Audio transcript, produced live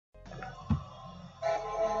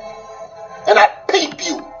And I peep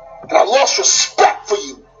you. And I lost respect for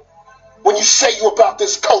you when you say you about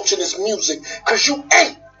this culture and this music, because you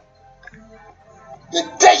ain't. The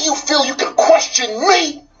day you feel you can question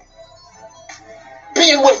me,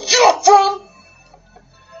 being where you're from,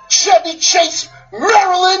 Chevy Chase,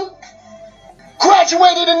 Maryland,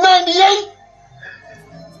 graduated in 98,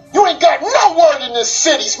 you ain't got no word in this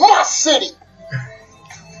city. It's my city.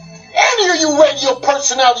 Any of you radio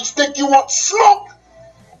personalities think you want smoke?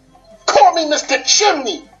 Call me Mr.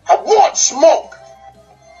 Chimney. I want smoke.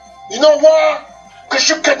 You know why? Because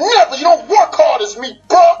you don't work hard as me,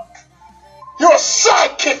 bro. You're a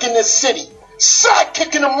sidekick in this city.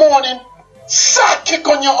 Sidekick in the morning, sidekick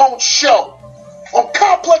on your own show. On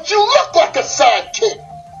Complex, you look like a sidekick.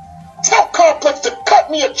 Tell Complex to cut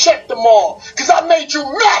me a check tomorrow, because I made you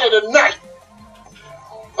mad tonight.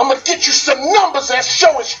 I'm going to get you some numbers that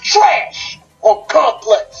show it's trash on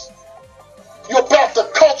Complex. You're about the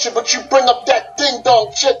culture, but you bring up that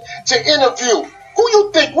ding-dong chick to interview. Who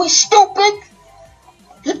you think, we stupid?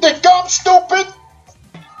 You think I'm stupid?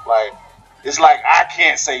 Like, it's like I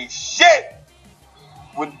can't say shit,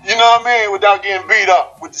 with, you know what I mean, without getting beat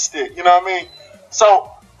up with the stick, you know what I mean?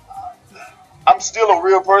 So, I'm still a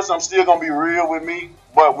real person. I'm still going to be real with me.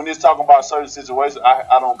 But when it's talking about certain situations,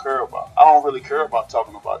 I don't care about. I don't really care about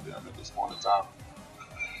talking about them at this point in time.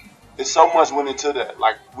 There's so much went into that.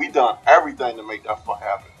 Like, we done everything to make that fight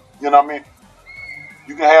happen. You know what I mean?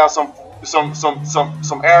 You can have some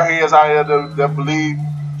airheads out here that believe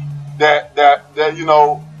that you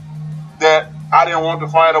know that I didn't want to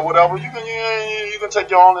fight or whatever. You can take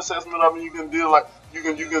your own assessment of it. You can deal like you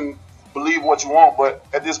can believe what you want. But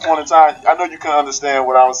at this point in time, I know you can understand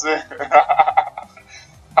what I was saying.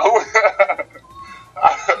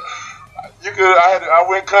 I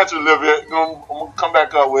went country a little bit. I'm gonna come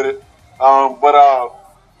back up with it.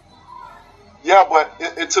 Yeah, but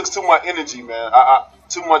it took too much energy, man.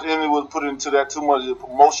 Too much energy was put into that. Too much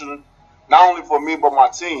promotion, not only for me but my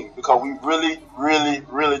team, because we really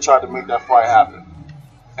tried to make that fight happen.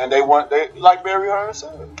 And they like Barry Hearn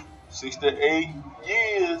said, 6 to 8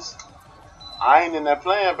 years. I ain't in that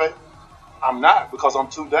plan, baby. I'm not, because I'm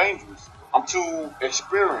too dangerous. I'm too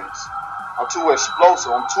experienced. I'm too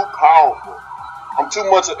explosive. I'm too powerful. I'm too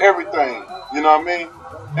much of everything. You know what I mean?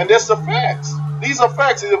 And that's the facts. These are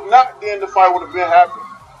facts. If not, then the fight would have been happening.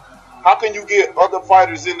 How can you get other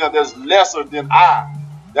fighters in there that's lesser than I,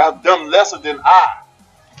 that have done lesser than I,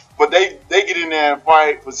 but they get in there and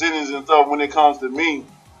fight percentages and stuff when it comes to me?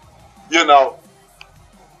 You know,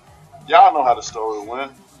 y'all know how the story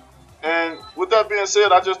went. And with that being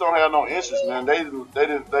said, I just don't have no interest, man. They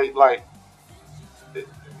like,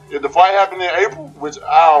 if the fight happened in April, which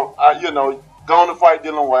I you know, going to fight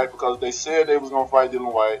Dylan Whyte, because they said they was going to fight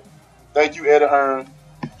Dylan Whyte. Thank you, Eddie Hearn.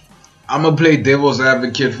 I'm going to play devil's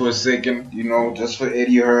advocate for a second, you know, just for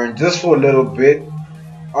Eddie Hearn, just for a little bit.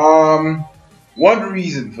 One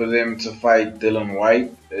reason for them to fight Dylan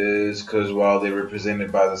Whyte is because, well, they're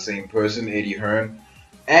represented by the same person, Eddie Hearn,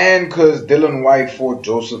 and because Dylan Whyte fought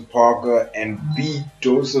Joseph Parker and beat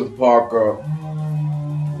Joseph Parker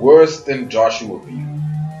worse than Joshua beat him.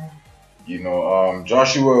 You know,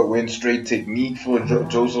 Joshua went straight technique for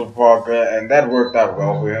Joseph Parker, and that worked out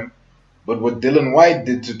well for him. But what Dylan Whyte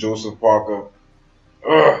did to Joseph Parker,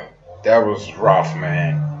 that was rough,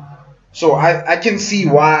 man. So I can see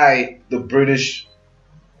why the British,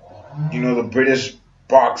 you know, the British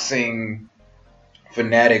boxing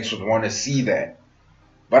fanatics would want to see that.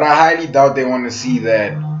 But I highly doubt they want to see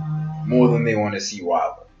that more than they want to see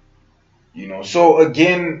Wilder. You know, so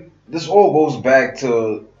again, this all goes back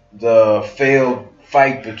to the failed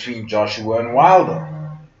fight between Joshua and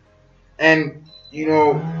Wilder. And, you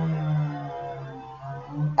know,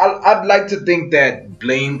 I'd like to think that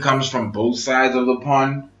blame comes from both sides of the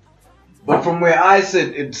pond. But from where I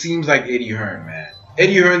sit, it seems like Eddie Hearn, man.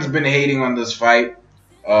 Eddie Hearn's been hating on this fight,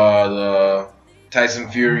 the Tyson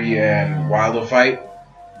Fury and Wilder fight.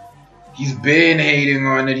 He's been hating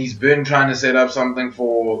on it. He's been trying to set up something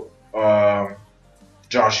for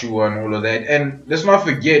Joshua and all of that. And let's not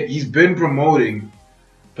forget, he's been promoting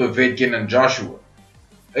Povetkin and Joshua.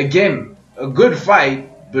 Again, a good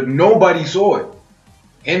fight, but nobody saw it.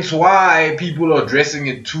 Hence why people are addressing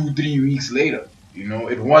it 2-3 weeks later. You know,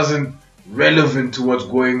 it wasn't relevant to what's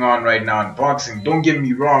going on right now in boxing. Don't get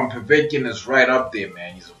me wrong, Povetkin is right up there,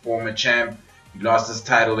 man. He's a former champ. He lost his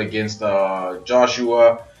title against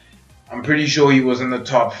Joshua. I'm pretty sure he was in the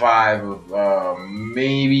top 5 of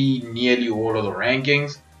maybe nearly all of the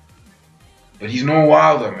rankings. But he's no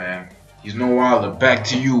Wilder, man. He's no Wilder. Back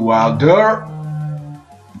to you, Wilder.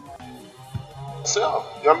 So,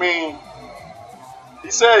 I mean,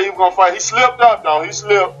 he said he was going to fight. He slipped up, though. He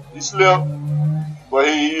slipped. But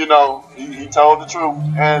he told the truth,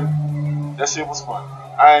 and that shit was funny.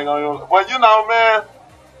 I ain't gonna. But man,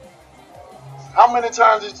 how many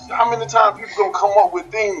times people gonna come up with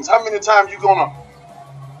things? How many times you gonna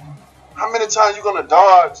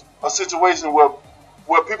dodge a situation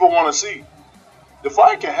where people want to see? The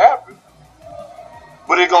fight can happen,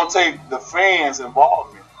 but it's gonna take the fans'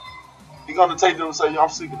 involvement. It's gonna take them to say, "Yo, I'm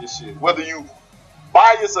sick of this shit." Whether you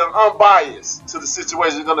biased or unbiased to the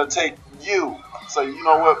situation, it's gonna take you. Say, you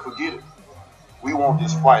know what? Forget it. We want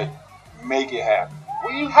this fight. Make it happen.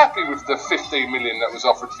 Were you happy with the 15 million that was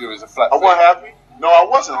offered to you as a flat fee? I wasn't happy. No, I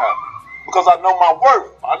wasn't happy because I know my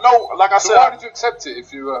worth. I know, like I said. So why did you accept it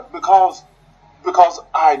if you? Because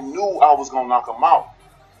I knew I was gonna knock him out.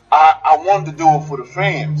 I wanted to do it for the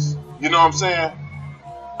fans. You know what I'm saying?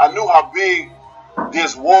 I knew how big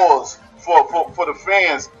this was for the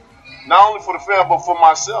fans. Not only for the fans, but for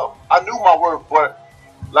myself. I knew my worth, but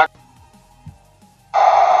like.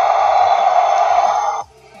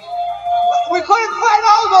 We couldn't find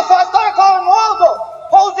Aldo, so I started calling Waldo.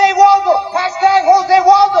 Jose Waldo. Hashtag Jose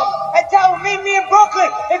Waldo. And tell him meet me in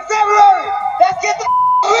Brooklyn in February. Let's get the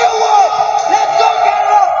real one.